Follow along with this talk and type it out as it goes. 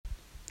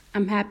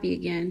I'm happy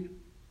again.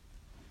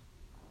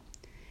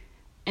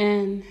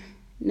 And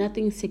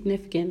nothing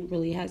significant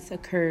really has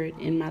occurred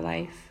in my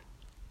life.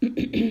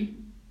 The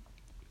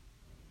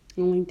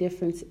only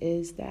difference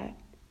is that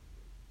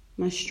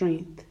my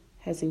strength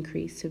has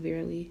increased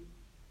severely.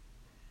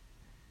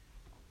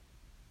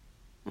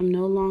 I'm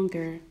no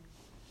longer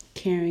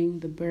carrying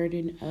the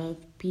burden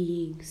of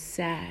being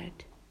sad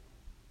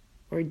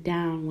or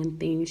down when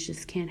things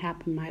just can't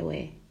happen my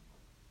way.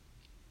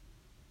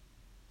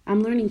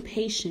 I'm learning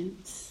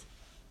patience,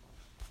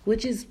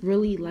 which is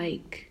really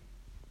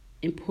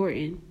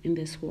important in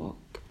this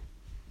walk,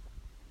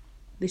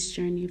 this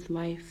journey of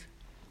life.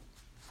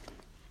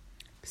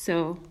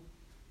 So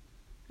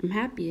I'm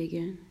happy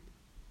again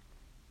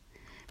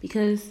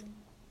because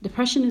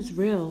depression is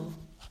real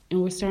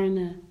and we're starting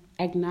to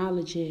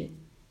acknowledge it.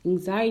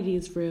 Anxiety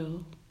is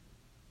real.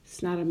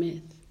 It's not a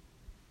myth.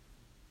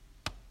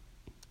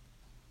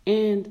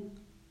 And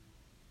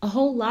a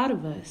whole lot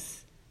of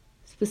us,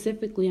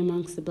 specifically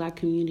amongst the Black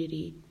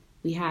community,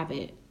 we have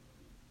it.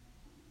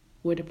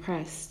 We're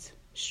depressed,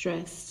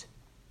 stressed.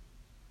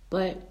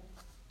 But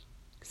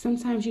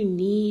sometimes you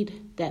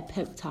need that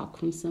pep talk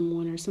from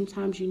someone, or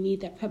sometimes you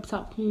need that pep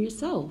talk from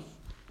yourself.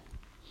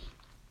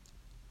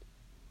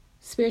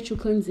 Spiritual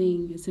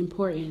cleansing is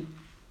important,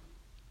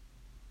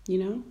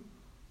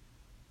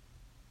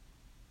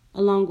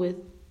 along with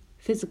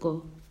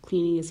physical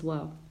cleaning as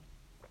well.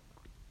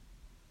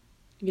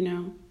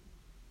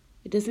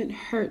 It doesn't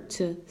hurt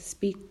to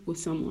speak with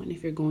someone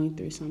if you're going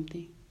through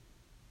something,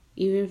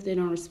 even if they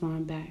don't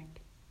respond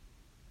back.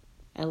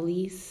 At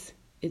least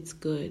it's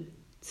good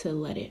to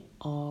let it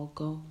all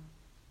go.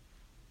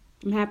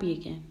 I'm happy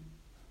again.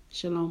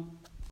 Shalom.